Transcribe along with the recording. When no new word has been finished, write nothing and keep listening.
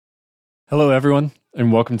Hello, everyone,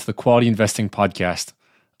 and welcome to the Quality Investing Podcast.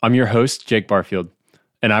 I'm your host, Jake Barfield,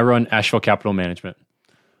 and I run Asheville Capital Management.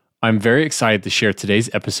 I'm very excited to share today's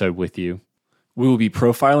episode with you. We will be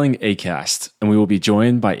profiling Acast, and we will be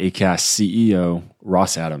joined by Acast CEO,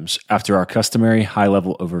 Ross Adams, after our customary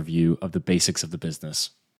high-level overview of the basics of the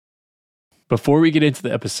business. Before we get into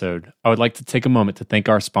the episode, I would like to take a moment to thank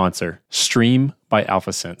our sponsor, Stream by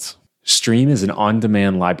AlphaSense. Stream is an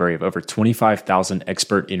on-demand library of over 25,000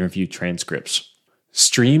 expert interview transcripts.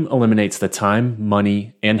 Stream eliminates the time,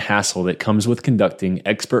 money, and hassle that comes with conducting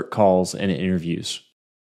expert calls and interviews.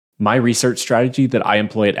 My research strategy that I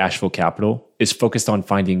employ at Asheville Capital is focused on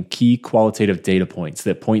finding key qualitative data points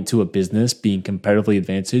that point to a business being competitively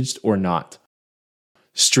advantaged or not.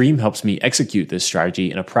 Stream helps me execute this strategy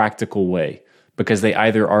in a practical way because they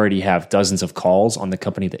either already have dozens of calls on the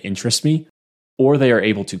company that interest me, or they are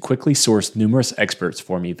able to quickly source numerous experts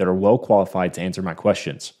for me that are well qualified to answer my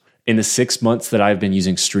questions. In the 6 months that I've been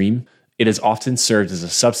using Stream, it has often served as a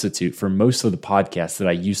substitute for most of the podcasts that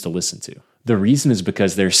I used to listen to. The reason is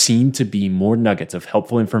because there seem to be more nuggets of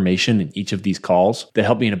helpful information in each of these calls that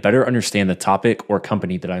help me to better understand the topic or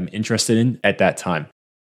company that I'm interested in at that time.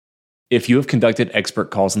 If you have conducted expert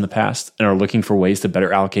calls in the past and are looking for ways to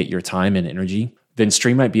better allocate your time and energy, then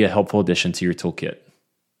Stream might be a helpful addition to your toolkit.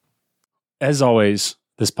 As always,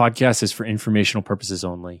 this podcast is for informational purposes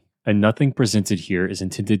only, and nothing presented here is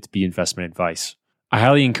intended to be investment advice. I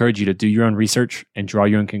highly encourage you to do your own research and draw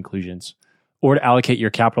your own conclusions, or to allocate your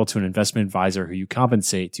capital to an investment advisor who you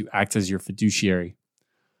compensate to act as your fiduciary.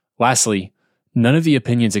 Lastly, none of the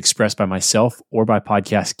opinions expressed by myself or by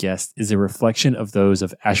podcast guests is a reflection of those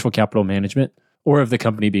of Asheville Capital Management or of the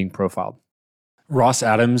company being profiled. Ross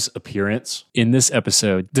Adams' appearance in this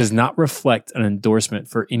episode does not reflect an endorsement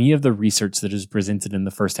for any of the research that is presented in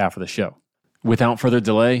the first half of the show. Without further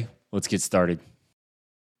delay, let's get started.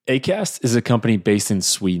 Acast is a company based in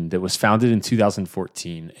Sweden that was founded in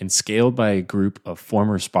 2014 and scaled by a group of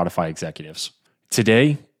former Spotify executives.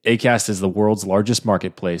 Today, Acast is the world's largest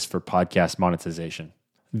marketplace for podcast monetization.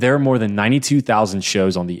 There are more than 92,000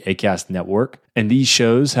 shows on the Acast network, and these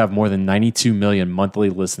shows have more than 92 million monthly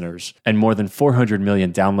listeners and more than 400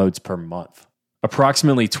 million downloads per month.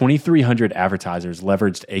 Approximately 2,300 advertisers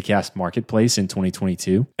leveraged Acast Marketplace in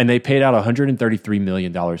 2022, and they paid out $133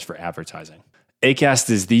 million for advertising. Acast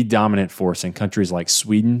is the dominant force in countries like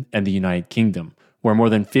Sweden and the United Kingdom, where more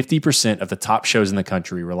than 50% of the top shows in the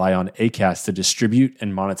country rely on Acast to distribute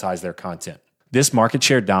and monetize their content. This market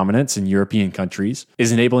share dominance in European countries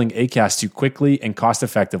is enabling Acast to quickly and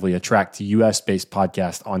cost-effectively attract US-based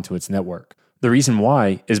podcasts onto its network. The reason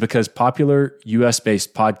why is because popular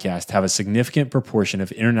US-based podcasts have a significant proportion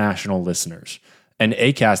of international listeners, and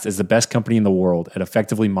Acast is the best company in the world at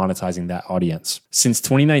effectively monetizing that audience. Since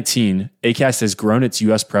 2019, Acast has grown its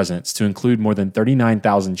US presence to include more than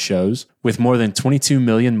 39,000 shows with more than 22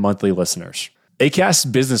 million monthly listeners. Acast's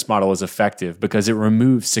business model is effective because it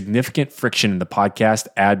removes significant friction in the podcast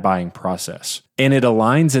ad buying process, and it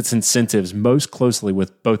aligns its incentives most closely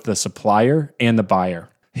with both the supplier and the buyer.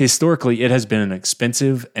 Historically, it has been an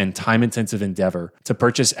expensive and time-intensive endeavor to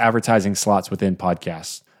purchase advertising slots within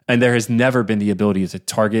podcasts, and there has never been the ability to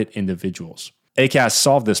target individuals. Acast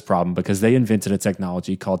solved this problem because they invented a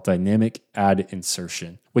technology called dynamic ad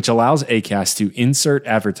insertion, which allows Acast to insert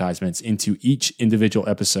advertisements into each individual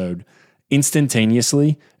episode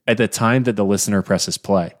instantaneously at the time that the listener presses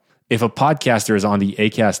play. If a podcaster is on the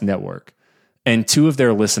Acast network and two of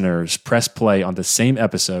their listeners press play on the same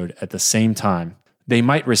episode at the same time, they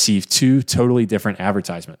might receive two totally different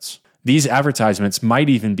advertisements. These advertisements might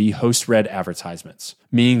even be host-read advertisements,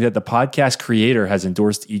 meaning that the podcast creator has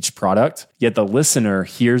endorsed each product, yet the listener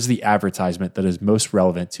hears the advertisement that is most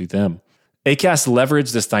relevant to them. Acast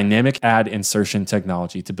leveraged this dynamic ad insertion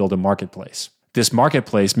technology to build a marketplace. This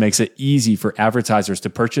marketplace makes it easy for advertisers to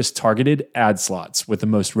purchase targeted ad slots with the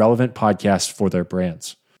most relevant podcasts for their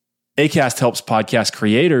brands. Acast helps podcast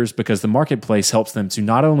creators because the marketplace helps them to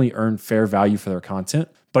not only earn fair value for their content,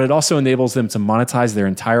 but it also enables them to monetize their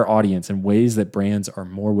entire audience in ways that brands are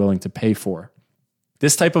more willing to pay for.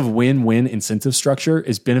 This type of win-win incentive structure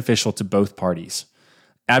is beneficial to both parties.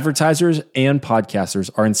 Advertisers and podcasters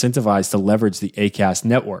are incentivized to leverage the Acast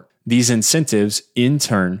network. These incentives, in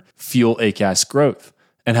turn, fuel Acast's growth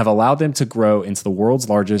and have allowed them to grow into the world's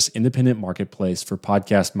largest independent marketplace for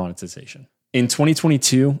podcast monetization. In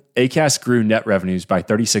 2022, Acast grew net revenues by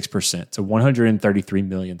 36% to $133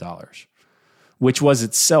 million, which was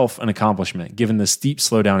itself an accomplishment given the steep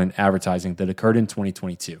slowdown in advertising that occurred in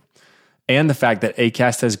 2022, and the fact that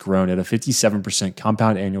Acast has grown at a 57%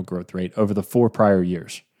 compound annual growth rate over the 4 prior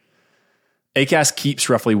years. Acast keeps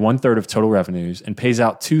roughly 1/3 of total revenues and pays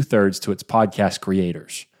out 2/3 to its podcast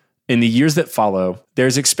creators. In the years that follow,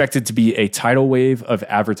 there's expected to be a tidal wave of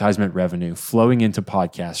advertisement revenue flowing into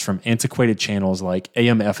podcasts from antiquated channels like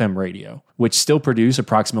AM/FM radio, which still produce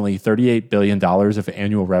approximately $38 billion of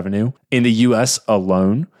annual revenue in the US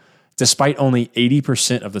alone, despite only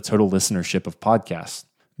 80% of the total listenership of podcasts.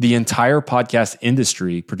 The entire podcast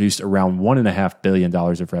industry produced around $1.5 billion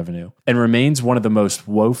of revenue and remains one of the most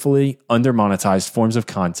woefully undermonetized forms of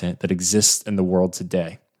content that exists in the world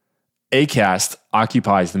today. Acast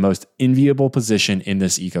occupies the most enviable position in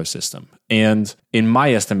this ecosystem and, in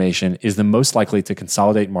my estimation, is the most likely to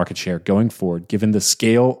consolidate market share going forward given the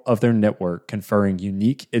scale of their network conferring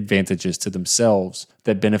unique advantages to themselves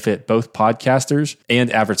that benefit both podcasters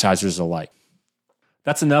and advertisers alike.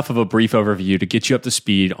 That's enough of a brief overview to get you up to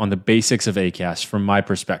speed on the basics of Acast from my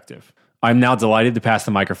perspective. I'm now delighted to pass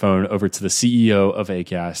the microphone over to the CEO of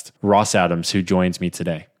Acast, Ross Adams, who joins me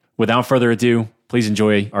today. Without further ado, please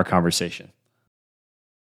enjoy our conversation.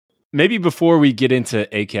 Maybe before we get into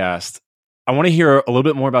Acast, I want to hear a little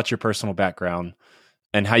bit more about your personal background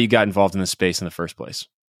and how you got involved in this space in the first place.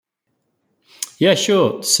 Yeah,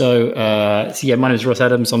 sure. So my name is Ross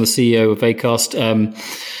Adams. I'm the CEO of Acast.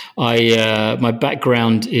 My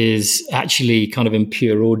background is actually kind of in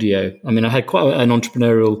pure audio. I mean, I had quite an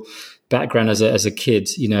entrepreneurial background as a kid,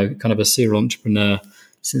 kind of a serial entrepreneur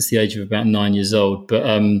since the age of about 9 years old.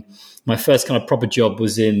 But my first kind of proper job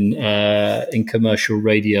was in commercial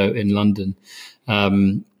radio in London. I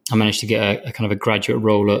managed to get a kind of a graduate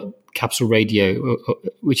role at Capital Radio,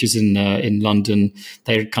 which is in London.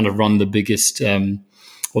 They kind of run the biggest, they're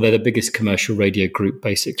the biggest commercial radio group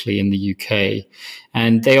basically in the UK,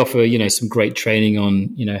 and they offer some great training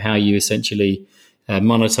on how you essentially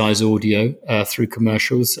monetize audio through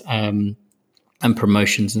commercials. And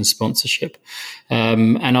promotions and sponsorship.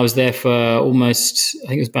 And I was there for almost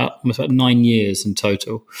 9 years in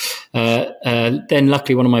total. Then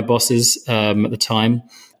luckily one of my bosses at the time,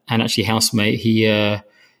 and actually housemate, he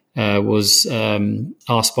was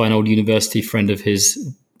asked by an old university friend of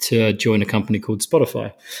his to join a company called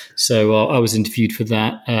Spotify. So I was interviewed for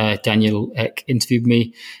that. Daniel Eck interviewed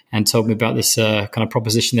me and told me about this kind of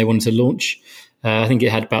proposition they wanted to launch. I think it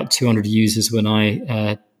had about 200 users when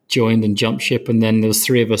I joined and jumped ship, and then there was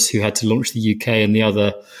three of us who had to launch the UK, and the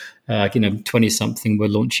other 20 something were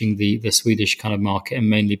launching the Swedish kind of market, and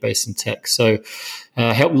mainly based in tech. So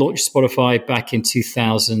helped launch Spotify back in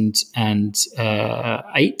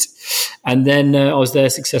 2008, and then I was there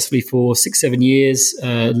successfully for 6-7 years.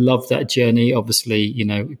 Loved that journey, obviously,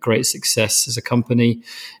 great success as a company.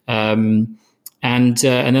 And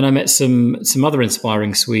then I met some other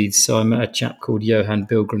inspiring Swedes. So I met a chap called Johan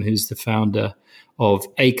Billgren, who's the founder of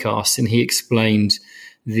Acast, and he explained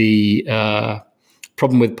the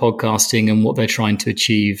problem with podcasting and what they're trying to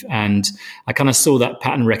achieve. And I kind of saw that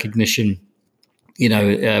pattern recognition,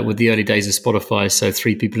 with the early days of Spotify. So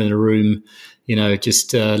 3 people in a room,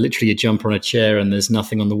 just literally a jumper on a chair and there's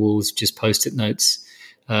nothing on the walls, just Post-it notes.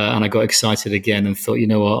 And I got excited again and thought,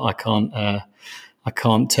 what, I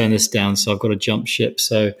can't turn this down, so I've got to jump ship.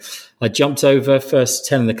 So I jumped over, first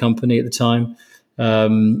 10 in the company at the time.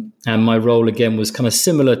 And my role again was kind of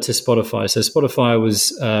similar to Spotify. So Spotify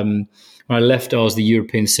was, when I left, I was the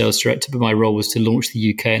European sales director, but my role was to launch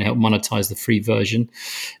the UK and help monetize the free version.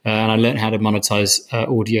 And I learned how to monetize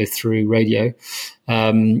audio through radio.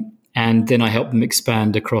 And then I helped them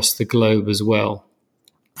expand across the globe as well.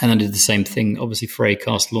 And I did the same thing, obviously, for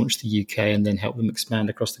Acast, launched the UK and then helped them expand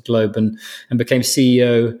across the globe and became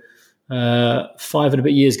CEO 5 and a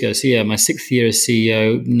bit years ago. So yeah, my 6th year as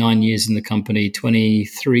CEO, 9 years in the company,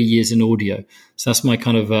 23 years in audio. So that's my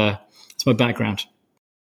kind of, that's my background.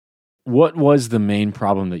 What was the main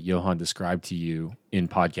problem that Johan described to you in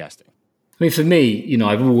podcasting? I mean, for me,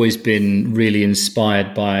 I've always been really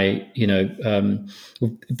inspired by,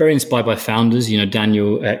 very inspired by founders.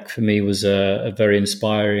 Daniel Eck for me was a very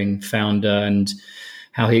inspiring founder, and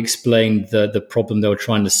how he explained the problem they were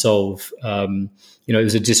trying to solve. It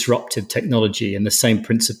was a disruptive technology, and the same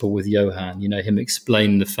principle with Johan, him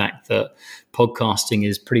explaining the fact that podcasting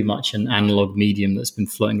is pretty much an analog medium that's been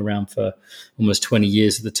floating around for almost 20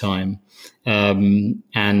 years at the time. And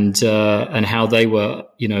how they were,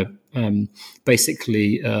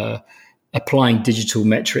 basically applying digital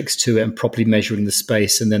metrics to it and properly measuring the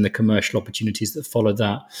space, and then the commercial opportunities that follow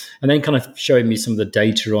that. And then kind of showing me some of the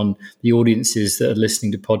data on the audiences that are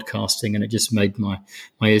listening to podcasting. And it just made my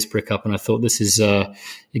ears prick up. And I thought, this is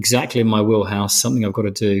exactly in my wheelhouse, something I've got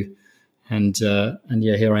to do. And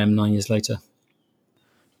yeah, here I am 9 years later.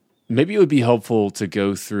 Maybe it would be helpful to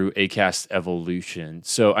go through Acast evolution.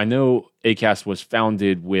 So I know Acast was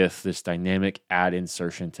founded with this dynamic ad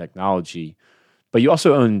insertion technology, but you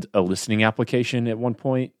also owned a listening application at one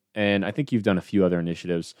point, and I think you've done a few other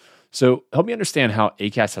initiatives. So help me understand how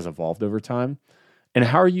Acast has evolved over time, and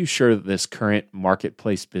how are you sure that this current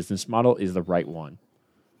marketplace business model is the right one?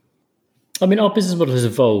 I mean, our business model has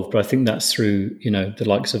evolved, but I think that's through, the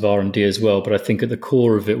likes of R&D as well. But I think at the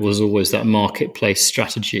core of it was always that marketplace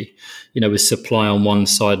strategy, with supply on one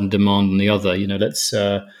side and demand on the other.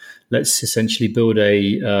 Let's essentially build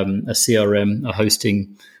a CRM, a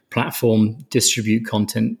hosting platform, distribute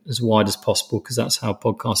content as wide as possible, because that's how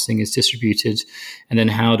podcasting is distributed. And then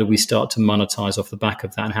how do we start to monetize off the back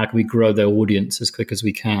of that? And how can we grow their audience as quick as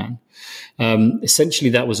we can? Essentially,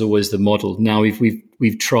 that was always the model. Now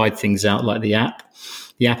we've tried things out like the app.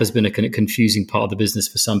 The app has been a kind of confusing part of the business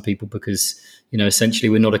for some people because, essentially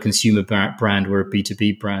we're not a consumer brand, we're a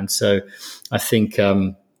B2B brand. So I think,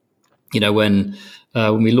 when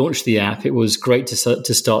we launched the app, it was great to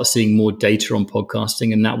start seeing more data on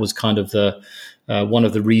podcasting, and that was kind of the one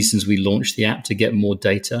of the reasons we launched the app, to get more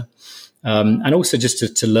data, and also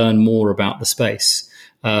just to learn more about the space.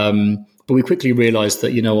 But we quickly realized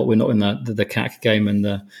that, we're not in the CAC game and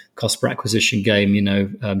the cost per acquisition game,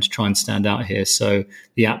 to try and stand out here. So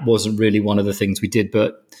the app wasn't really one of the things we did,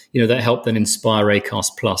 but that helped then inspire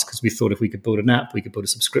Acast Plus, because we thought if we could build an app, we could build a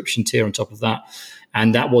subscription tier on top of that.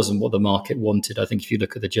 And that wasn't what the market wanted. I think if you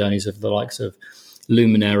look at the journeys of the likes of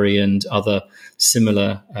Luminary and other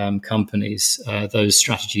similar companies, those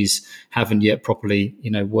strategies haven't yet properly,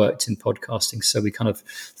 worked in podcasting. So we kind of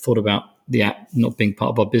thought about the app not being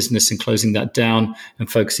part of our business and closing that down and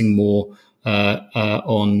focusing more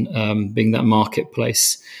on being that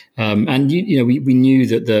marketplace. And we knew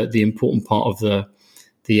that the important part of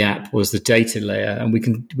the app was the data layer, and we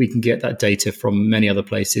can get that data from many other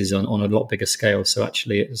places on a lot bigger scale. So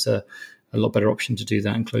actually, it was a lot better option to do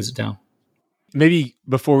that and close it down. Maybe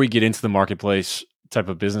before we get into the marketplace type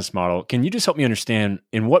of business model, can you just help me understand,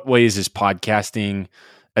 in what ways is podcasting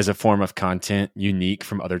as a form of content unique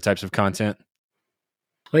from other types of content?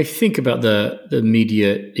 I think about the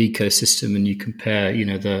media ecosystem, and you compare,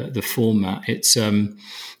 the format. It's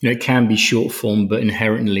it can be short form, but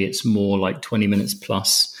inherently it's more like 20 minutes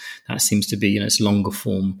plus. That seems to be, it's longer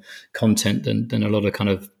form content than a lot of kind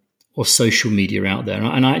of or social media out there.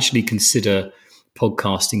 And I actually consider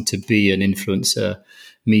podcasting to be an influencer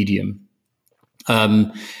medium.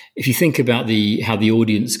 If you think about how the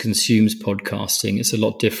audience consumes podcasting, it's a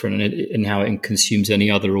lot different in how it consumes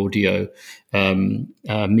any other audio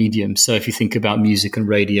medium. So if you think about music and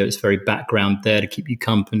radio, it's very background there to keep you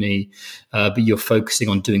company, but you're focusing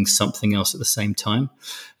on doing something else at the same time.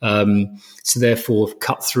 So therefore,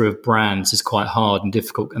 cut through of brands is quite hard and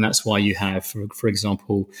difficult, and that's why you have, for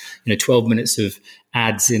example, 12 minutes of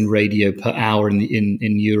ads in radio per hour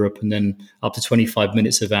in Europe, and then up to 25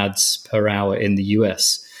 minutes of ads per hour in the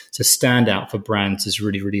US. So stand out for brands is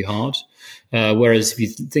really, really hard. Whereas if you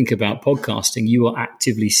think about podcasting, you are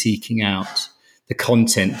actively seeking out the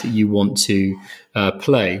content that you want to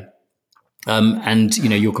play. And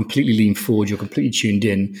you're completely lean forward, you're completely tuned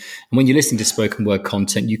in. And when you're listening to spoken word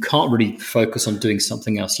content, you can't really focus on doing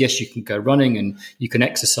something else. Yes, you can go running and you can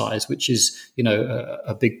exercise, which is,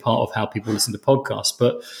 a big part of how people listen to podcasts.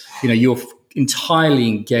 But, you're entirely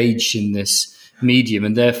engaged in this medium,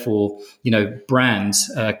 and therefore,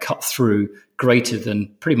 brands cut through greater than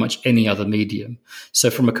pretty much any other medium. So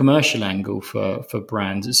from a commercial angle for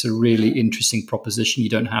brands, it's a really interesting proposition. You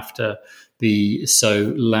don't have to be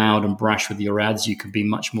so loud and brash with your ads. You can be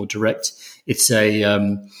much more direct. If you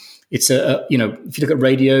look at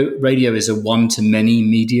radio is a one-to-many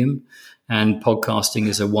medium, and podcasting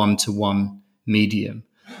is a one-to-one medium.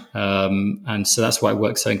 And so that's why it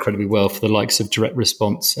works so incredibly well for the likes of direct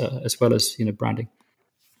response as well as, branding.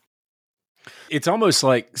 It's almost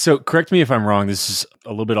like, so correct me if I'm wrong, this is a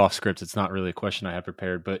little bit off script. It's not really a question I have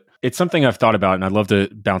prepared, but it's something I've thought about and I'd love to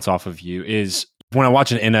bounce off of you, is when I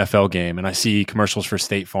watch an NFL game and I see commercials for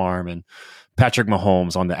State Farm and Patrick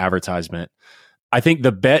Mahomes on the advertisement, I think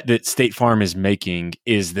the bet that State Farm is making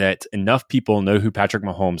is that enough people know who Patrick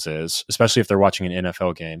Mahomes is, especially if they're watching an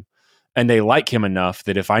NFL game, and they like him enough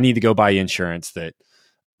that if I need to go buy insurance, that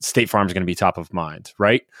State Farm is going to be top of mind,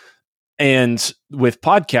 right? And with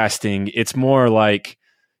podcasting, it's more like,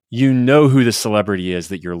 who the celebrity is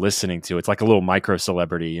that you're listening to. It's like a little micro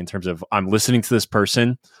celebrity in terms of, I'm listening to this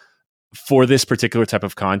person for this particular type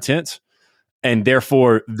of content. And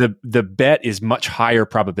therefore, the bet is much higher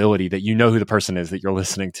probability that you know who the person is that you're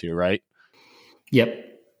listening to, right?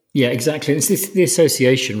 Yep. Yeah, exactly. It's the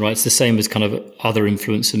association, right? It's the same as kind of other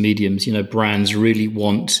influencer mediums. Brands really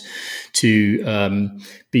want to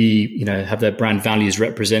have their brand values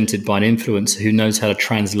represented by an influencer who knows how to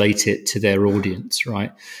translate it to their audience,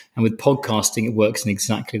 right? And with podcasting, it works in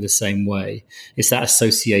exactly the same way. It's that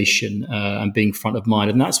association and being front of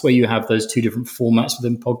mind. And that's where you have those two different formats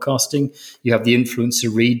within podcasting. You have the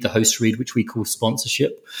influencer read, the host read, which we call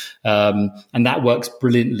sponsorship. And that works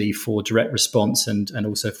brilliantly for direct response and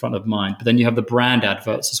also front of mind. But then you have the brand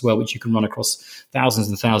adverts as well, which you can run across thousands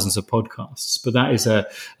and thousands of podcasts. But that is a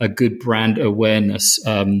good brand awareness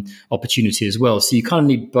opportunity as well. So you kind of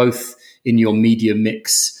need both in your media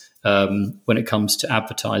mix when it comes to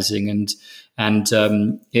advertising. And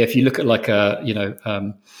if you look at like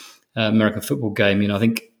American football game, I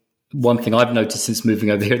think one thing I've noticed since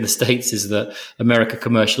moving over here in the States is that America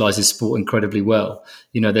commercializes sport incredibly well.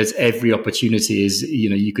 There's every opportunity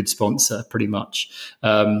you could sponsor pretty much.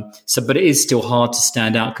 But it is still hard to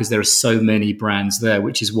stand out because there are so many brands there,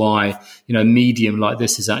 which is why, a medium like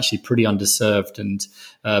this is actually pretty underserved.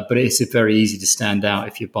 But it's very easy to stand out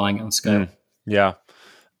if you're buying it on scale. Yeah.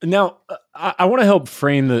 Now, I want to help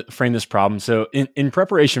frame this problem. So in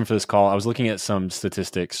preparation for this call, I was looking at some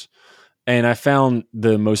statistics, and I found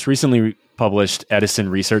the most recently published Edison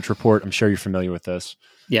research report. I'm sure you're familiar with this.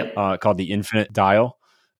 Yep. Called the Infinite Dial.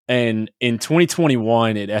 And in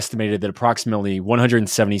 2021, it estimated that approximately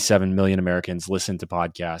 177 million Americans listened to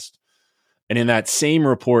podcasts. And in that same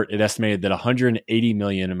report, it estimated that 180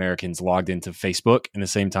 million Americans logged into Facebook in the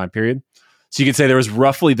same time period. So you could say there was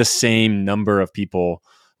roughly the same number of people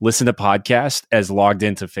listen to podcasts as logged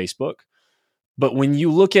into Facebook. But when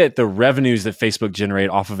you look at the revenues that Facebook generate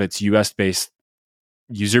off of its US-based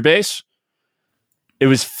user base, it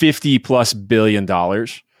was $50+ billion.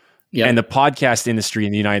 Yep. And the podcast industry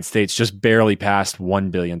in the United States just barely passed $1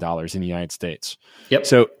 billion in the United States. Yep.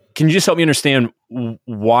 So can you just help me understand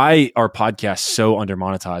why are podcasts so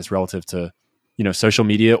under-monetized relative to, social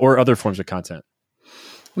media or other forms of content?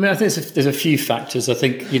 I mean, I think there's a few factors. I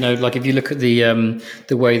think, like if you look at the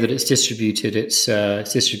way that it's distributed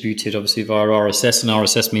obviously via RSS, and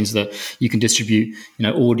RSS means that you can distribute,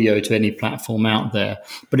 audio to any platform out there,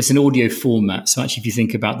 but it's an audio format. So actually, if you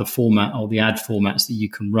think about the format or the ad formats that you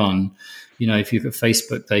can run, if you look at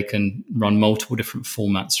Facebook, they can run multiple different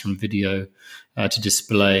formats from video to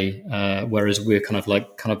display, whereas we're kind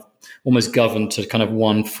of almost governed to kind of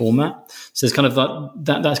one format. So it's kind of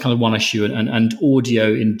that's kind of one issue, and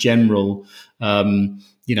audio in general,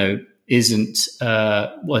 isn't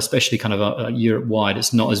especially kind of Europe wide.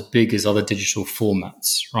 It's not as big as other digital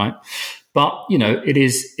formats, right? But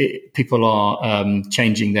people are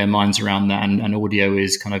changing their minds around that, and audio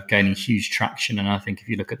is kind of gaining huge traction. And I think if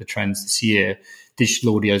you look at the trends this year,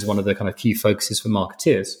 digital audio is one of the kind of key focuses for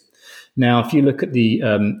marketeers. Now, if you look at the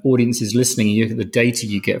audiences listening, and you look at the data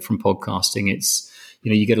you get from podcasting, it's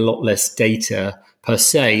you get a lot less data per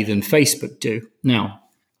se than Facebook do. Now,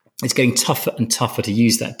 it's getting tougher and tougher to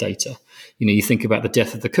use that data. You think about the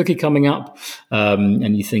death of the cookie coming up,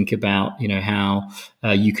 and you think about, how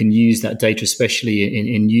you can use that data, especially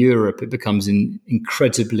in Europe. It becomes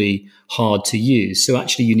incredibly hard to use. So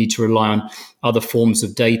actually, you need to rely on other forms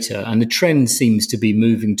of data. And the trend seems to be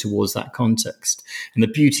moving towards that context. And the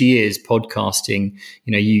beauty is podcasting,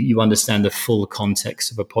 you understand the full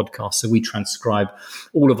context of a podcast. So we transcribe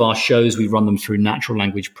all of our shows. We run them through natural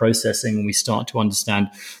language processing, and we start to understand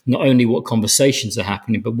not only what conversations are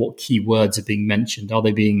happening, but what key words are being mentioned. Are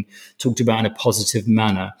they being talked about in a positive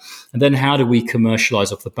manner? And then how do we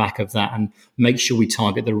commercialize off the back of that and make sure we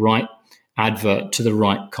target the right advert to the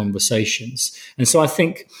right conversations? And so I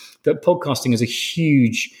think that podcasting is a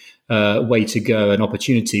huge way to go, an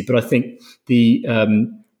opportunity. But I think the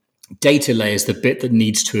data layer is the bit that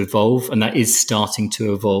needs to evolve, and that is starting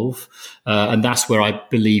to evolve. And that's where I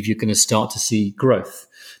believe you're going to start to see growth.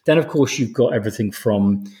 Then, of course, you've got everything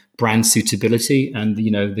from brand suitability and,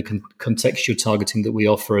 the contextual targeting that we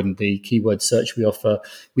offer and the keyword search we offer.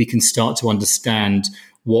 We can start to understand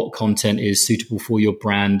what content is suitable for your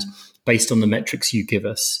brand based on the metrics you give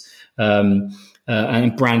us.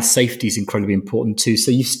 And brand safety is incredibly important too.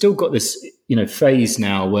 So you've still got this, phase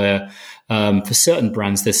now where for certain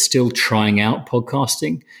brands, they're still trying out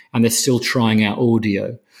podcasting and they're still trying out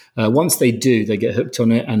audio. Once they do, they get hooked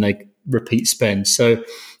on it and they repeat spend. So,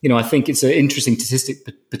 I think it's an interesting statistic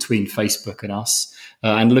between Facebook and us.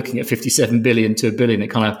 And looking at 57 billion to $1 billion, it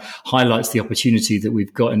kind of highlights the opportunity that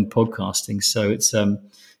we've got in podcasting. So it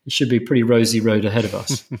should be a pretty rosy road ahead of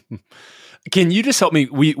us. Can you just help me?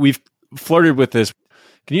 We've flirted with this.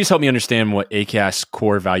 Can you just help me understand what Acast's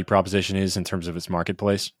core value proposition is in terms of its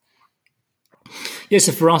marketplace? Yeah,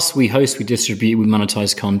 so for us, we host, we distribute, we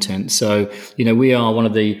monetize content. So, we are one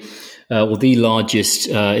of the largest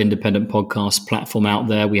independent podcast platform out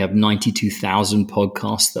there. We have 92,000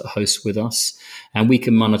 podcasts that host with us, and we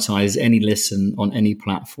can monetize any listen on any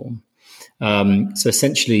platform. So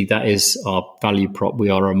essentially, that is our value prop. We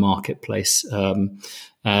are a marketplace, and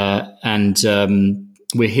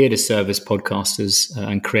we're here to service podcasters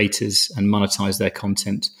and creators and monetize their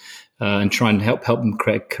content and try and help them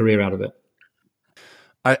create a career out of it.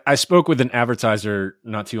 I spoke with an advertiser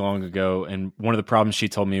not too long ago, and one of the problems she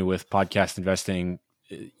told me with podcast investing,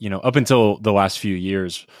 up until the last few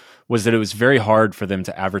years, was that it was very hard for them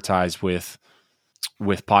to advertise with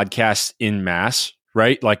podcasts in mass,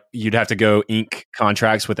 right? Like you'd have to go ink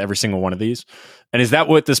contracts with every single one of these. And is that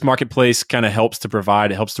what this marketplace kind of helps to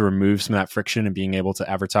provide? It helps to remove some of that friction and being able to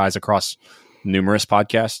advertise across numerous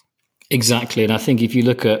podcasts? Exactly. And I think if you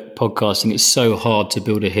look at podcasting, it's so hard to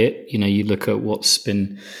build a hit. You look at what's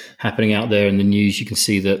been happening out there in the news, you can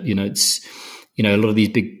see that, it's, a lot of these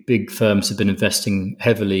big firms have been investing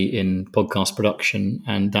heavily in podcast production,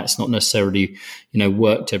 and that's not necessarily,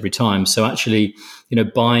 worked every time. So actually,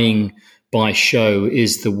 buying by show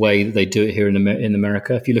is the way that they do it here in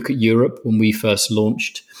America. If you look at Europe, when we first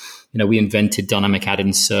launched, we invented dynamic ad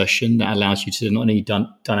insertion that allows you to not only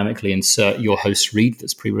dynamically insert your host read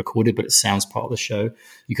that's pre-recorded, but it sounds part of the show.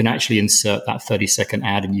 You can actually insert that 30-second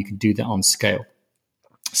ad, and you can do that on scale.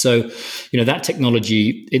 So, that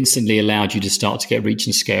technology instantly allowed you to start to get reach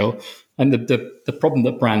and scale. And the problem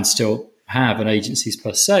that brands still have, and agencies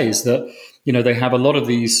per se, is that, they have a lot of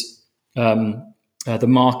these the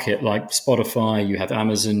market, like Spotify, you have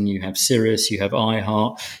Amazon, you have Sirius, you have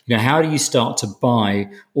iHeart. How do you start to buy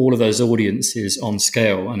all of those audiences on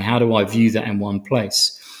scale, and how do I view that in one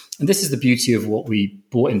place? And this is the beauty of what we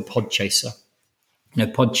bought in Podchaser.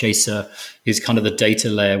 Podchaser is kind of the data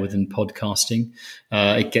layer within podcasting.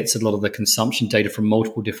 It gets a lot of the consumption data from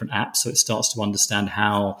multiple different apps, so it starts to understand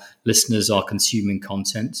how listeners are consuming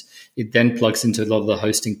content. It then plugs into a lot of the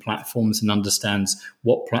hosting platforms and understands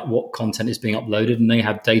what content is being uploaded, and they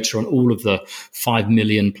have data on all of the 5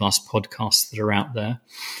 million plus podcasts that are out there.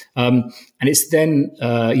 And it's then,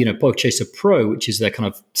 Podchaser Pro, which is their kind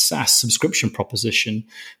of SaaS subscription proposition.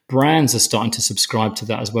 Brands are starting to subscribe to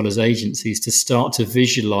that, as well as agencies, to start to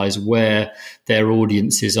visualize where their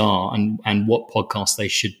audiences are and what podcasts they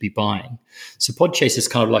should be buying. So Podchaser is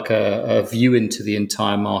kind of like a view into the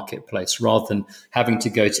entire marketplace, rather than having to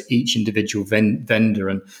go to each individual vendor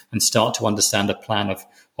and start to understand a plan of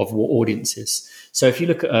what audiences. So if you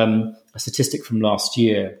look at a statistic from last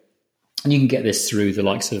year, and you can get this through the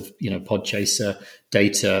likes of, Podchaser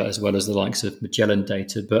data, as well as the likes of Magellan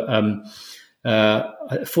data. But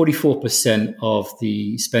 44% of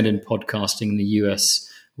the spend in podcasting in the US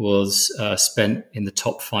was spent in the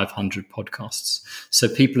top 500 podcasts. So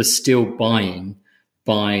people are still buying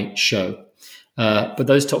by show. But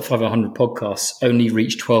those top 500 podcasts only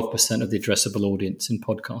reach 12% of the addressable audience in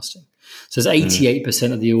podcasting. So there's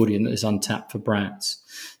 88% of the audience that is untapped for brands.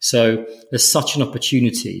 So there's such an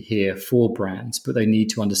opportunity here for brands, but they need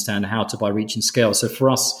to understand how to buy reach and scale. So for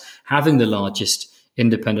us, having the largest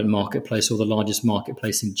independent marketplace, or the largest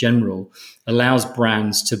marketplace in general, allows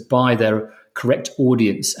brands to buy their correct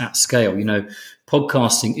audience at scale.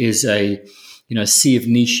 Podcasting is a sea of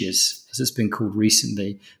niches, as it's been called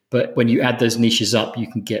recently. But when you add those niches up,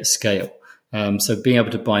 you can get scale. So being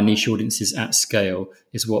able to buy niche audiences at scale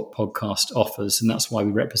is what podcast offers. And that's why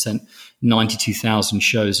we represent 92,000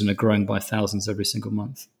 shows and are growing by thousands every single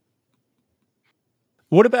month.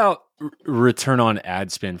 What about return on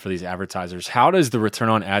ad spend for these advertisers? How does the return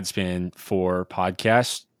on ad spend for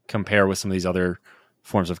podcasts compare with some of these other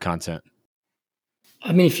forms of content?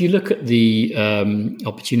 I mean, if you look at the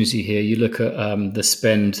opportunity here, you look at the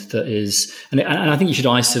spend that is, and I think you should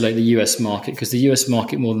isolate the US market, because the US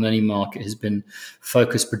market, more than any market, has been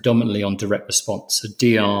focused predominantly on direct response. So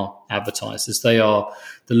DR advertisers, they are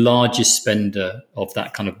the largest spender of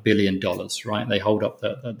that kind of $1 billion, right? They hold up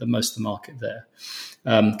the most of the market there.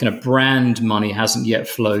 Kind of brand money hasn't yet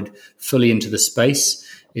flowed fully into the space.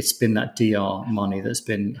 It's been that DR money that's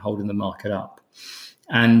been holding the market up.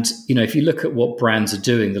 And, if you look at what brands are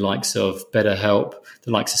doing, the likes of BetterHelp,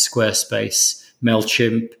 the likes of Squarespace,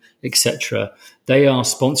 MailChimp, etc., they are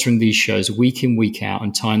sponsoring these shows week in, week out,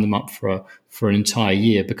 and tying them up for an entire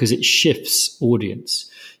year, because it shifts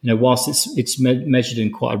audience. Whilst it's measured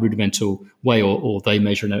in quite a rudimental way, or they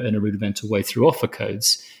measure in a rudimental way through offer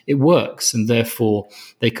codes, it works, and therefore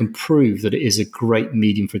they can prove that it is a great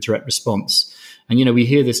medium for direct response. And, we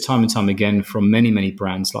hear this time and time again from many, many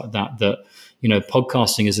brands like that,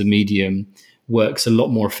 podcasting is a medium works a lot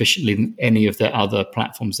more efficiently than any of their other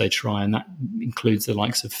platforms they try. And that includes the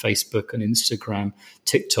likes of Facebook and Instagram,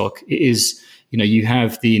 TikTok. It is, you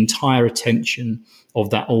have the entire attention of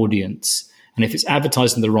that audience. And if it's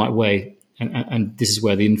advertised in the right way, and this is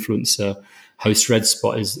where the influencer host red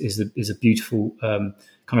spot is a beautiful kind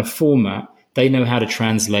of format. They know how to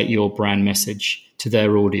translate your brand message to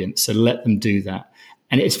their audience. So let them do that.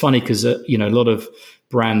 And it's funny because, a lot of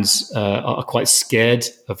brands are quite scared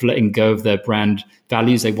of letting go of their brand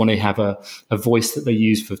values. They want to have a voice that they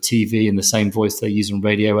use for TV and the same voice they use on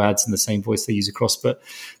radio ads and the same voice they use across. But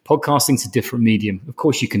podcasting's a different medium. Of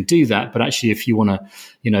course, you can do that. But actually, if you want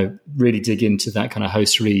to, really dig into that kind of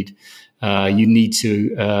host read, you need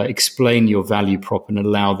to explain your value prop and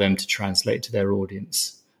allow them to translate to their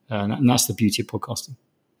audience. And that's the beauty of podcasting.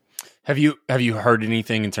 Have you heard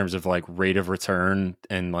anything in terms of like rate of return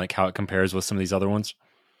and like how it compares with some of these other ones?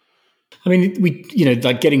 I mean, we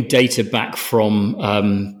like getting data back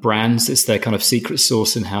from brands. It's their kind of secret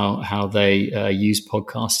sauce in how they use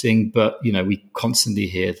podcasting. But we constantly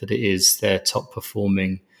hear that it is their top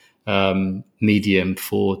performing medium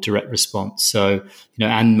for direct response. So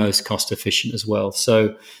and most cost efficient as well.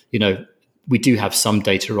 So we do have some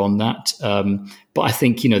data on that. But I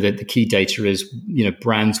think, the key data is,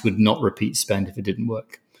 brands would not repeat spend if it didn't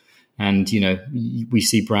work. And, we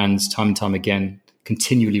see brands time and time again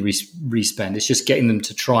continually respend. It's just getting them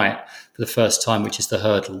to try it for the first time, which is the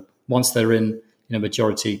hurdle. Once they're in,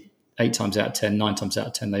 majority 8 times out of 10, 9 times out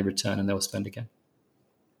of 10, they return and they'll spend again.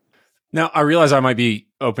 Now, I realize I might be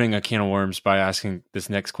opening a can of worms by asking this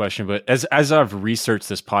next question, but as I've researched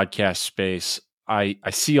this podcast space, I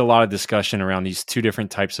see a lot of discussion around these two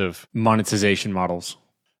different types of monetization models.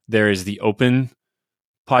 There is the open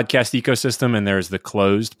podcast ecosystem and there's the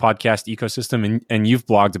closed podcast ecosystem. And you've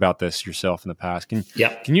blogged about this yourself in the past. Can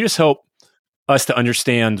you just help us to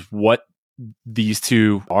understand what these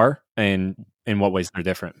two are and in what ways they're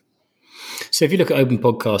different? So if you look at open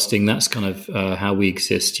podcasting, that's kind of how we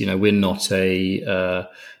exist. We're not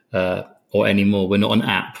or anymore, we're not an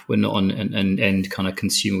app. We're not an end kind of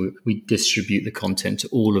consumer. We distribute the content to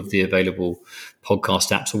all of the available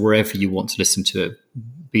podcast apps or wherever you want to listen to it,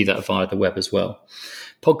 be that via the web as well.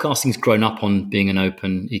 Podcasting's grown up on being an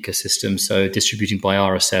open ecosystem, so distributing by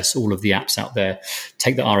RSS, all of the apps out there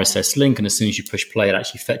take the RSS link, and as soon as you push play, it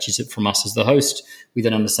actually fetches it from us as the host. We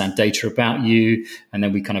then understand data about you, and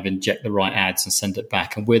then we kind of inject the right ads and send it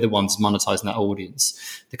back, and we're the ones monetizing that audience.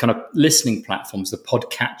 The kind of listening platforms, the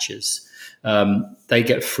podcatchers, they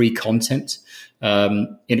get free content.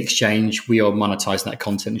 In exchange, we are monetizing that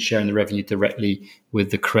content and sharing the revenue directly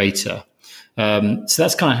with the creator. So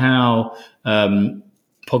that's kind of how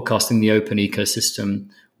podcasting, the open ecosystem,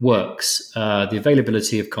 works. The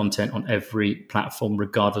availability of content on every platform,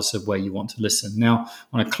 regardless of where you want to listen. Now,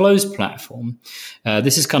 on a closed platform,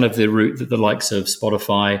 this is kind of the route that the likes of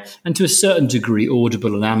Spotify and to a certain degree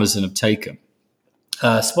Audible and Amazon have taken.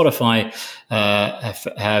 Spotify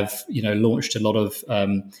have launched a lot of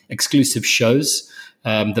exclusive shows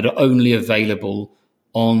that are only available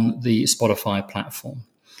on the Spotify platform.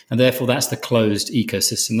 And therefore, that's the closed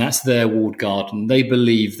ecosystem. That's their walled garden. They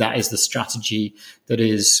believe that is the strategy that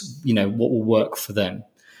is, what will work for them.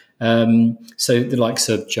 So the likes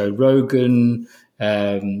of Joe Rogan,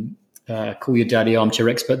 Call Your Daddy Armchair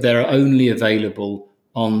Expert, they're only available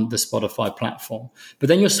on the Spotify platform. But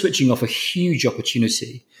then you're switching off a huge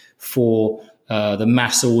opportunity for the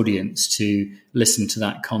mass audience to listen to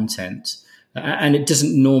that content. And it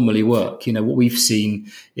doesn't normally work. What we've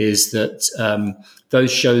seen is that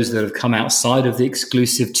those shows that have come outside of the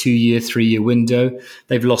exclusive 2-year, 3-year window,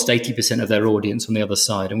 they've lost 80% of their audience on the other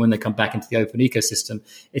side. And when they come back into the open ecosystem,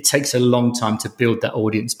 it takes a long time to build that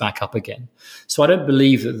audience back up again. So I don't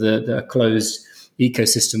believe that the closed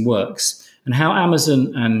ecosystem works. And how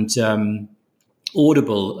Amazon and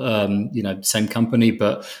Audible, same company,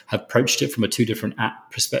 but have approached it from a 2 different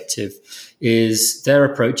app perspective, is their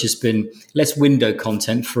approach has been, let's window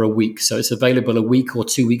content for a week. So it's available a week or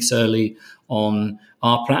 2 weeks early on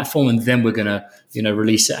our platform, and then we're going to,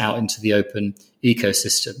 release it out into the open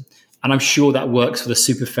ecosystem. And I'm sure that works for the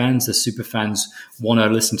super fans. The super fans want to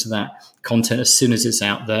listen to that content as soon as it's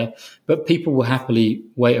out there. But people will happily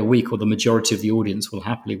wait a week, or the majority of the audience will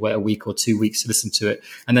happily wait a week or 2 weeks to listen to it,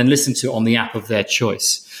 and then listen to it on the app of their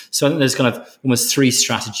choice. So I think there's kind of almost 3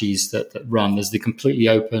 strategies that run. There's the completely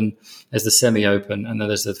open, there's the semi-open, and then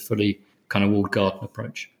there's the fully kind of walled garden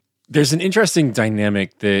approach. There's an interesting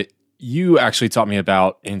dynamic that you actually taught me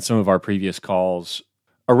about in some of our previous calls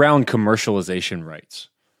around commercialization rights.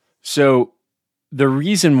 So the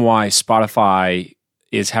reason why Spotify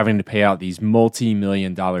is having to pay out these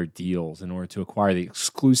multi-million-dollar deals in order to acquire the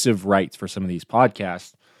exclusive rights for some of these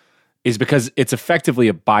podcasts is because it's effectively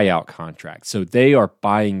a buyout contract. So they are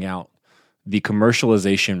buying out the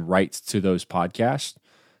commercialization rights to those podcasts,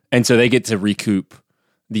 and so they get to recoup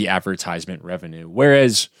the advertisement revenue.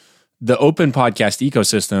 Whereas the open podcast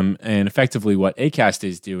ecosystem and effectively what Acast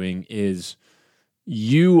is doing is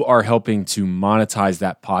you are helping to monetize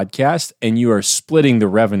that podcast and you are splitting the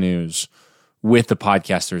revenues with the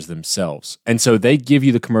podcasters themselves. And so they give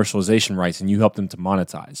you the commercialization rights and you help them to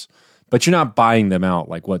monetize. But you're not buying them out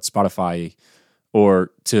like what Spotify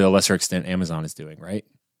or to a lesser extent Amazon is doing, right?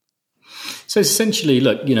 So essentially,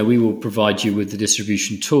 look, we will provide you with the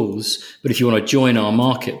distribution tools, but if you want to join our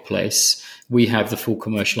marketplace, we have the full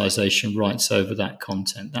commercialization rights over that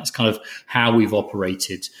content. That's kind of how we've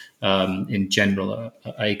operated in general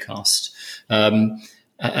at Acast.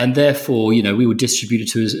 And therefore, we would distribute it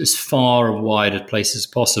to as far and wide a place as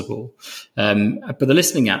possible. But the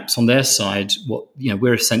listening apps on their side,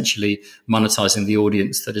 we're essentially monetizing the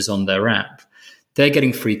audience that is on their app. They're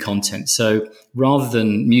getting free content. So rather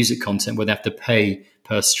than music content where they have to pay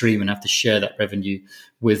per stream and have to share that revenue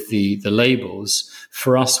with the labels,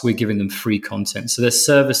 for us, we're giving them free content. So they're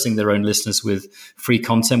servicing their own listeners with free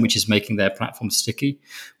content, which is making their platform sticky.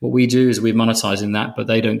 What we do is we're monetizing that, but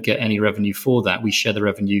they don't get any revenue for that. We share the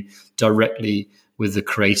revenue directly with the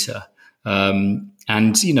creator. And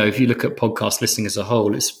if you look at podcast listening as a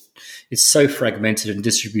whole, it's so fragmented and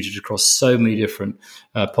distributed across so many different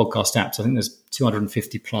podcast apps. I think there's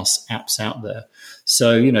 250 plus apps out there.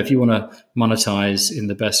 So, if you want to monetize in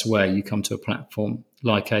the best way, you come to a platform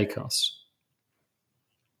like Acast.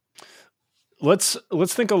 Let's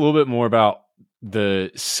think a little bit more about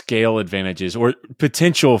the scale advantages or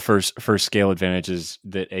potential for scale advantages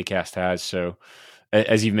that Acast has. So,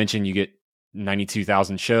 as you mentioned, you get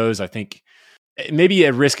 92,000 shows. I think maybe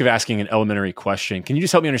at risk of asking an elementary question, can you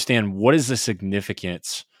just help me understand what is the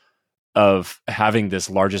significance of having this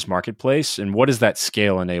largest marketplace and what does that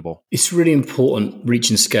scale enable? It's really important. Reach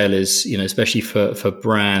and scale is, especially for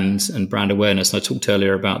brands and brand awareness. And I talked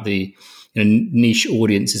earlier about the niche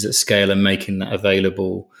audiences at scale and making that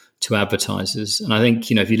available to advertisers. And I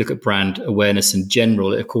think, if you look at brand awareness in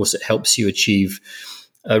general, of course, it helps you achieve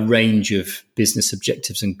a range of business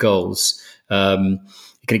objectives and goals.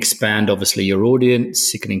 It can expand, obviously, your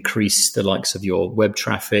audience. It can increase the likes of your web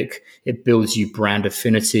traffic. It builds you brand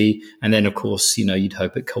affinity. And then, of course, you'd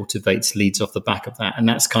hope it cultivates leads off the back of that. And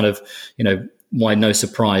that's kind of, why no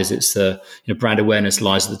surprise. It's the brand awareness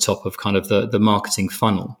lies at the top of kind of the marketing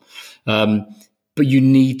funnel. But you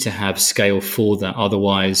need to have scale for that.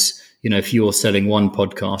 Otherwise, if you're selling one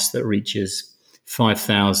podcast that reaches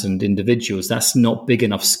 5,000 individuals, that's not big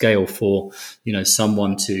enough scale for,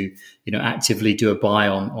 someone to, actively do a buy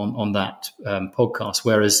on that podcast.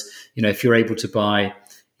 Whereas, if you're able to buy,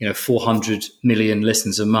 400 million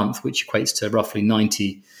listens a month, which equates to roughly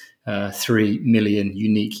 93 million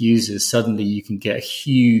unique users, suddenly you can get a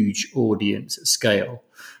huge audience at scale.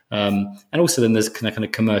 And also then there's kind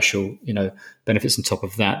of commercial, benefits on top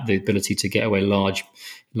of that, the ability to get away large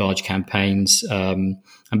campaigns,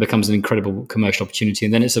 and becomes an incredible commercial opportunity.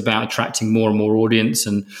 And then it's about attracting more and more audience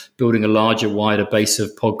and building a larger, wider base of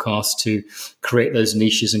podcasts to create those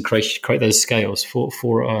niches and create those scales for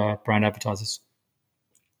brand advertisers.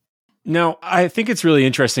 Now, I think it's really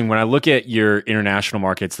interesting when I look at your international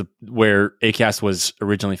markets, where Acast was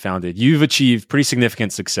originally founded. You've achieved pretty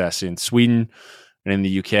significant success in Sweden and in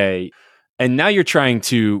the UK. And now you're trying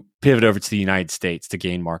to pivot over to the United States to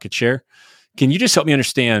gain market share. Can you just help me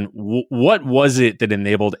understand what was it that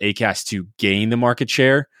enabled Acast to gain the market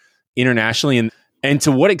share internationally? And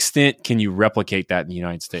to what extent can you replicate that in the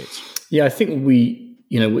United States? Yeah, I think what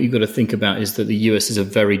you've got to think about is that the US is a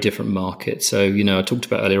very different market. So, I talked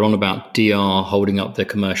about earlier on about DR holding up the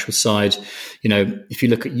commercial side. If you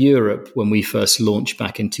look at Europe, when we first launched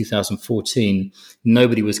back in 2014,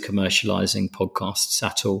 nobody was commercializing podcasts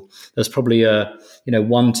at all. There's probably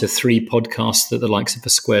 1 to 3 podcasts that the likes of a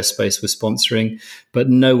Squarespace was sponsoring, but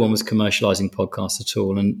no one was commercializing podcasts at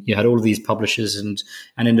all. And you had all of these publishers and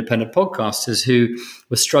independent podcasters who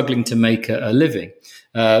were struggling to make a living.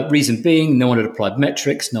 Reason being, no one had applied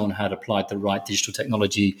metrics, no one had applied the right digital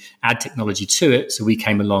technology, ad technology to it. So we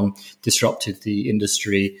came along, disrupted the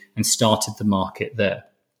industry and started the market there.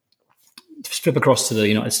 Flip across to the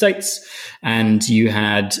United States and you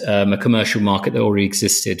had a commercial market that already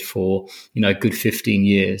existed for, a good 15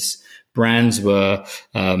 years. brands were,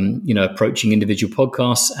 approaching individual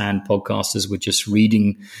podcasts, and podcasters were just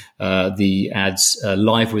reading the ads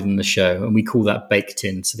live within the show. And we call that baked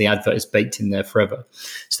in. So the advert is baked in there forever.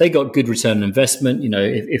 So they got good return on investment.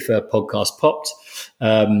 If a podcast popped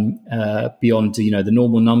beyond, the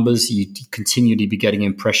normal numbers, you'd continually be getting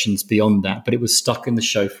impressions beyond that, but it was stuck in the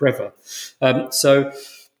show forever. So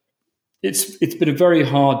it's been a very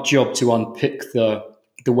hard job to unpick the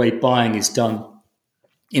way buying is done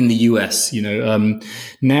in the US.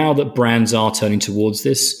 Now that brands are turning towards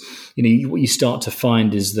this, what you start to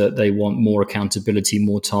find is that they want more accountability,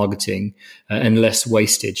 more targeting, and less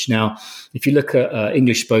wastage. Now, if you look at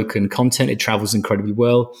English spoken content, it travels incredibly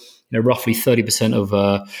well. Roughly 30% of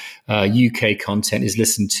UK content is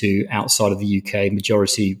listened to outside of the UK,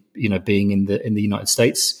 majority, being in the United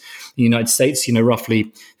States. In the United States,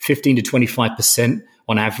 roughly 15 to 25%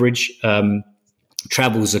 on average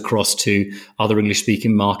travels across to other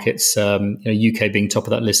English-speaking markets, UK being top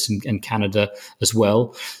of that list, and Canada as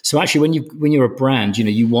well. So actually, when you're a brand,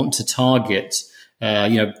 you want to target,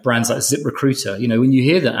 brands like ZipRecruiter. When you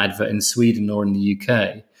hear that advert in Sweden or in the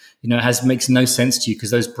UK, it makes no sense to you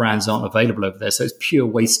because those brands aren't available over there. So it's pure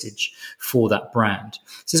wastage for that brand.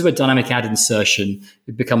 So this is where dynamic ad insertion,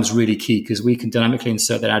 it becomes really key, because we can dynamically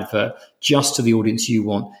insert that advert just to the audience you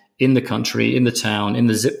want, in the country, in the town, in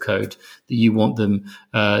the zip code that you want them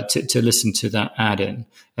to listen to that ad in,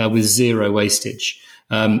 with zero wastage.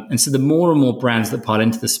 And so the more and more brands that pile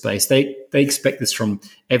into the space, they expect this from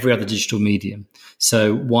every other digital medium.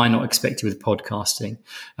 So why not expect it with podcasting?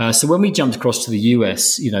 So when we jumped across to the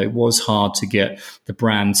US, it was hard to get the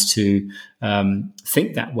brands to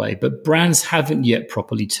think that way. But brands haven't yet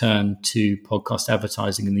properly turned to podcast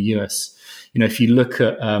advertising in the US. If you look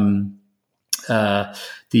at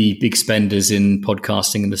the big spenders in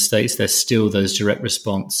podcasting in the States, there's still those direct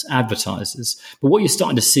response advertisers. But what you're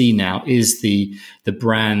starting to see now is the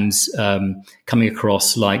brands coming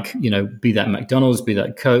across, like, be that McDonald's, be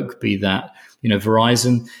that Coke, be that,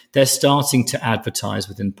 Verizon. They're starting to advertise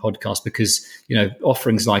within podcasts because,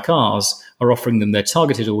 offerings like ours are offering them their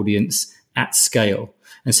targeted audience at scale.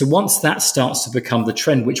 And so once that starts to become the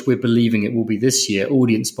trend, which we're believing it will be this year,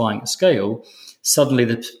 audience buying at scale, suddenly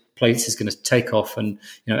the place is going to take off. And,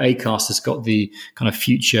 Acast has got the kind of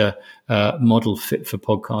future model fit for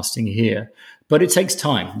podcasting here. But it takes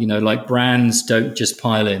time, like brands don't just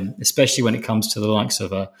pile in, especially when it comes to the likes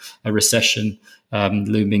of a recession,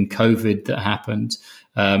 looming COVID that happened.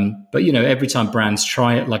 But, every time brands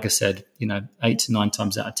try it, like I said, 8 to 9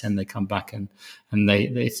 times out of 10, they come back and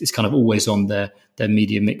it's kind of always on their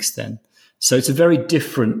media mix then. So it's a very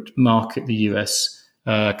different market, the US,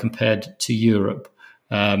 compared to Europe.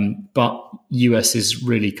 But US is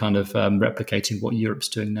really kind of replicating what Europe's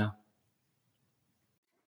doing now.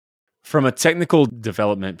 From a technical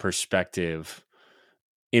development perspective,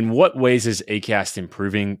 in what ways is Acast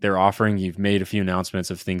improving their offering? You've made a few announcements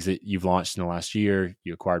of things that you've launched in the last year.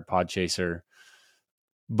 You acquired Podchaser.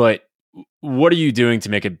 But what are you doing to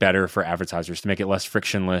make it better for advertisers, to make it less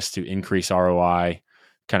frictionless, to increase ROI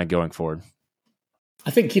kind of going forward?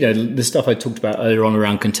 I think, the stuff I talked about earlier on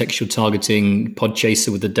around contextual targeting,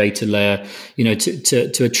 Podchaser with the data layer,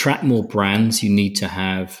 to attract more brands, you need to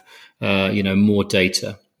have, more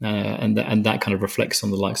data. And that kind of reflects on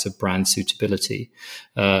the likes of brand suitability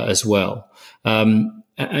as well. And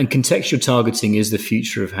contextual targeting is the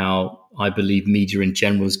future of how I believe media in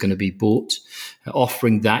general is going to be bought.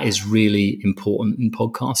 Offering that is really important in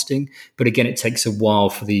podcasting. But again, it takes a while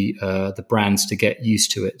for the brands to get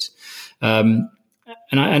used to it.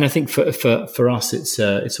 And I think for us,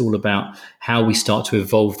 it's all about how we start to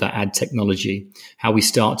evolve that ad technology, how we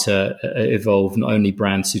start to evolve not only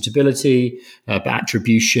brand suitability, but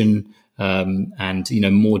attribution,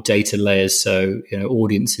 and more data layers, so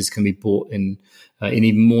audiences can be bought in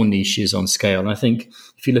even more niches on scale. And I think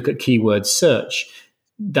if you look at keyword search,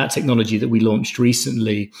 that technology that we launched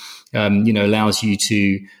recently, allows you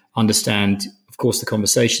to understand, of course, the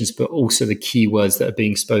conversations, but also the keywords that are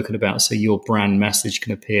being spoken about, so your brand message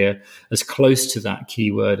can appear as close to that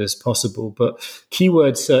keyword as possible. But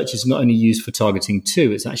keyword search is not only used for targeting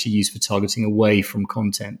to, it's actually used for targeting away from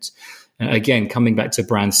content. Again, coming back to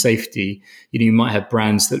brand safety, you might have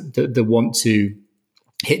brands that want to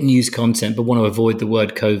hit news content, but want to avoid the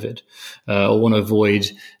word COVID, or want to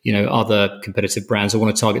avoid, other competitive brands, or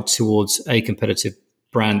want to target towards a competitive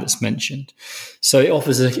brand that's mentioned. So it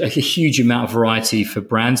offers a huge amount of variety for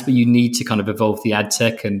brands, but you need to kind of evolve the ad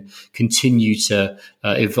tech and continue to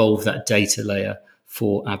evolve that data layer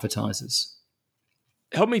for advertisers.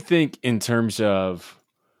 Help me think in terms of,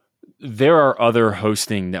 there are other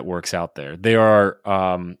hosting networks out there. There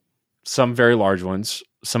are some very large ones,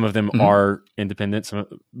 Some of them are independent.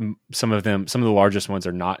 Some of the largest ones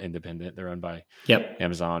are not independent. They're owned by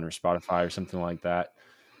Amazon or Spotify or something like that.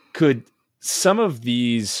 Could some of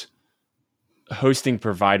these hosting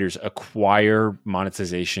providers acquire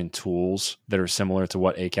monetization tools that are similar to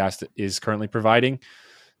what Acast is currently providing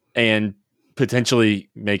and potentially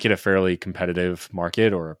make it a fairly competitive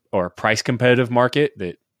market or a price competitive market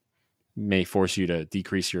that may force you to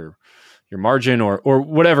decrease your margin or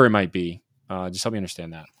whatever it might be? Just help me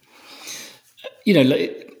understand that.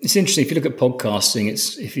 It's interesting. If you look at podcasting,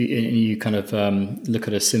 if you kind of look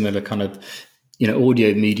at a similar kind of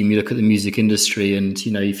audio medium, you look at the music industry, and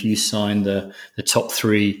if you sign the top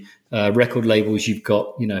three record labels, you've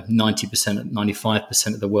got 90%, 95%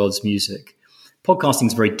 of the world's music. Podcasting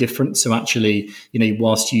is very different. So actually,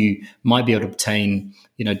 whilst you might be able to obtain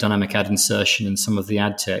dynamic ad insertion and some of the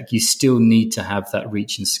ad tech, you still need to have that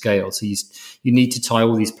reach and scale. So you need to tie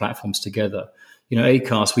all these platforms together.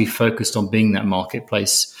 Acast, we focused on being that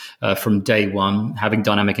marketplace from day one, having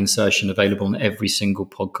dynamic insertion available on every single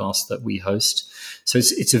podcast that we host. So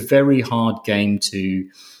it's a very hard game to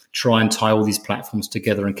try and tie all these platforms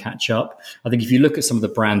together and catch up. I think if you look at some of the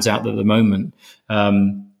brands out there at the moment,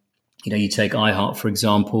 you take iHeart, for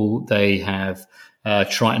example, they have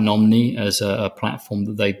Triton Omni as a platform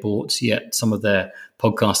that they bought, yet some of their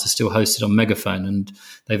podcasts are still hosted on Megaphone, and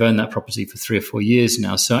they've owned that property for 3 or 4 years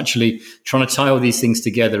now. So actually trying to tie all these things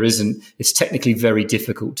together it's technically very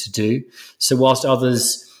difficult to do. So whilst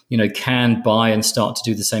others, can buy and start to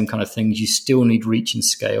do the same kind of things, you still need reach and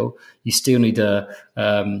scale. You still need a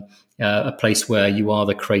place where you are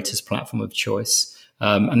the creator's platform of choice.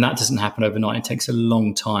 And that doesn't happen overnight. It takes a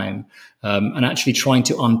long time. And actually trying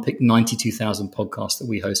to unpick 92,000 podcasts that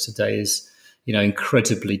we host today is,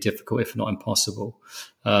 incredibly difficult, if not impossible.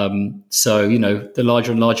 So, the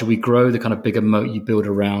larger and larger we grow, the kind of bigger moat you build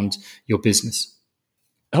around your business.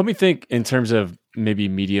 Help me think in terms of maybe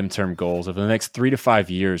medium-term goals. Over the next 3 to 5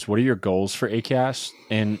 years, what are your goals for Acast?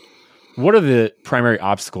 And what are the primary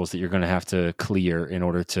obstacles that you're going to have to clear in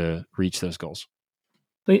order to reach those goals?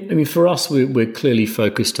 I mean, for us, we're clearly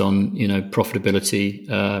focused on, profitability.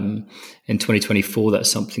 In 2024,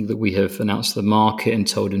 that's something that we have announced to the market and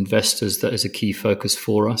told investors that is a key focus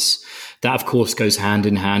for us. That, of course, goes hand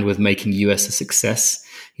in hand with making US a success.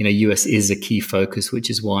 US is a key focus, which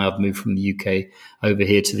is why I've moved from the UK over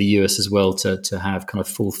here to the US as well to have kind of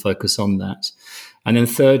full focus on that. And then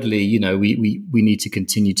thirdly, we need to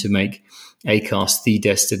continue to make Acast the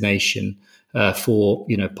destination for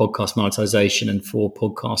podcast monetization and for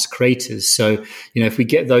podcast creators. So if we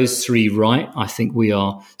get those three right, I think we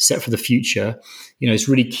are set for the future. It's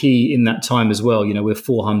really key in that time as well. We're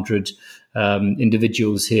 400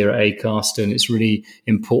 individuals here at Acast, and it's really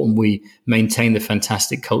important we maintain the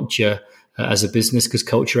fantastic culture as a business, because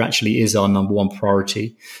culture actually is our number one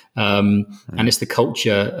priority, and it's the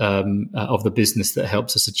culture of the business that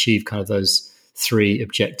helps us achieve kind of those three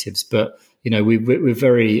objectives. But we're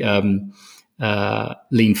very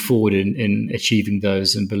lean forward in achieving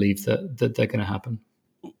those and believe that they're going to happen.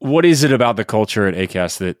 What is it about the culture at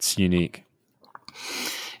Acast that's unique?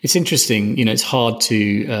 It's interesting. It's hard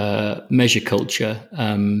to measure culture.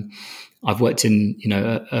 I've worked in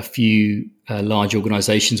a few large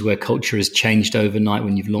organizations where culture has changed overnight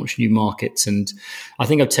when you've launched new markets, and I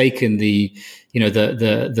think I've taken the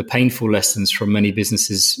painful lessons from many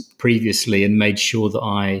businesses previously and made sure that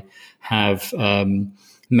I have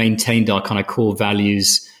maintained our kind of core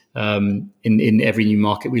values in every new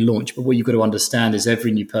market we launch. But what you've got to understand is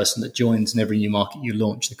every new person that joins and every new market you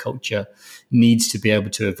launch, the culture needs to be able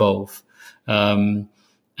to evolve.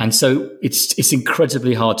 And so it's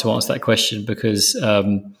incredibly hard to answer that question, because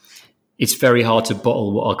it's very hard to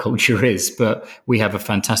bottle what our culture is. But we have a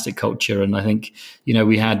fantastic culture. And I think,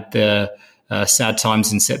 we had the sad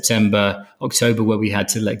times in September, October, where we had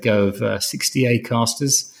to let go of 60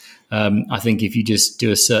 Acasters. I think if you just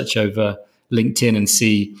do a search over LinkedIn and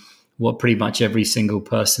see what pretty much every single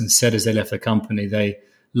person said as they left the company, they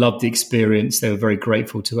loved the experience. They were very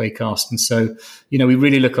grateful to Acast. And so, we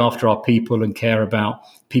really look after our people and care about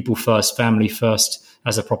people first, family first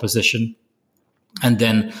as a proposition. And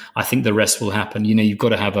then I think the rest will happen. You've got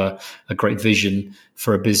to have a great vision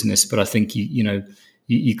for a business, but I think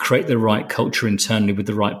you create the right culture internally with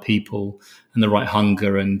the right people and the right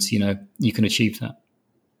hunger, and you can achieve that.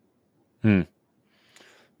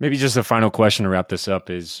 Maybe just a final question to wrap this up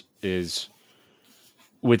is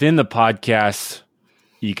within the podcast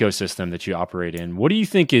ecosystem that you operate in, what do you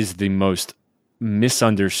think is the most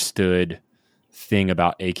misunderstood thing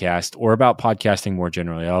about Acast or about podcasting more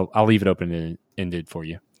generally? I'll leave it open-ended for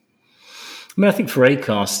you. I mean, I think for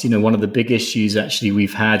Acast, one of the big issues actually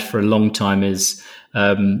we've had for a long time is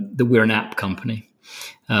that we're an app company.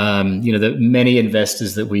 That many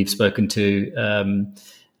investors that we've spoken to,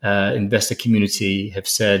 investor community, have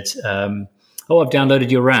said, "Oh, I've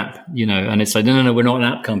downloaded your app," and it's like, no, we're not an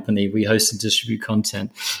app company. We host and distribute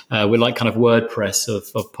content. We're like kind of WordPress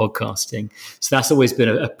of podcasting. So that's always been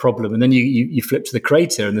a problem. And then you flip to the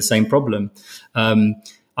creator and the same problem.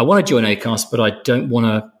 I want to join Acast, but I don't want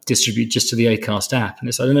to distribute just to the Acast app. And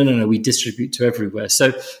it's like, no, we distribute to everywhere.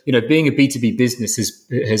 So, being a B2B business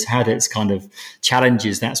has had its kind of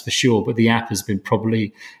challenges, that's for sure. But the app has been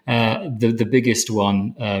probably the biggest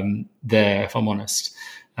one there, if I'm honest.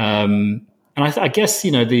 And I guess,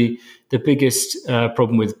 the biggest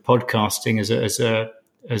problem with podcasting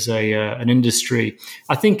as an industry,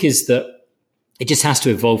 I think, is that it just has to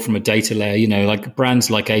evolve from a data layer. Like brands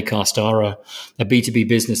like Acast are a B2B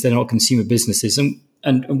business. They're not consumer businesses.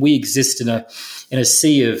 And we exist in a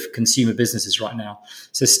sea of consumer businesses right now.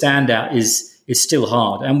 So standout is still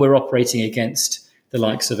hard. And we're operating against the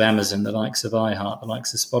likes of Amazon, the likes of iHeart, the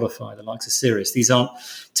likes of Spotify, the likes of Sirius. These aren't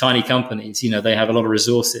tiny companies. They have a lot of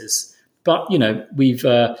resources. But, we've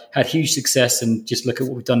had huge success, and just look at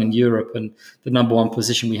what we've done in Europe and the number one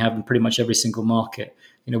position we have in pretty much every single market.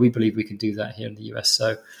 We believe we can do that here in the US.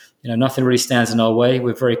 So, nothing really stands in our way.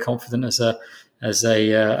 We're very confident as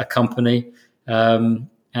a company. And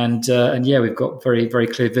we've got very, very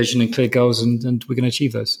clear vision and clear goals, and we're going to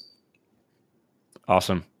achieve those.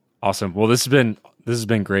 Awesome. Well, this has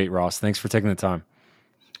been great, Ross. Thanks for taking the time.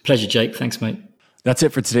 Pleasure, Jake. Thanks, mate. That's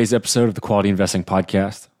it for today's episode of the Quality Investing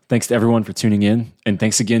Podcast. Thanks to everyone for tuning in, and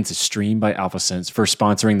thanks again to Stream by AlphaSense for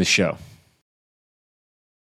sponsoring the show.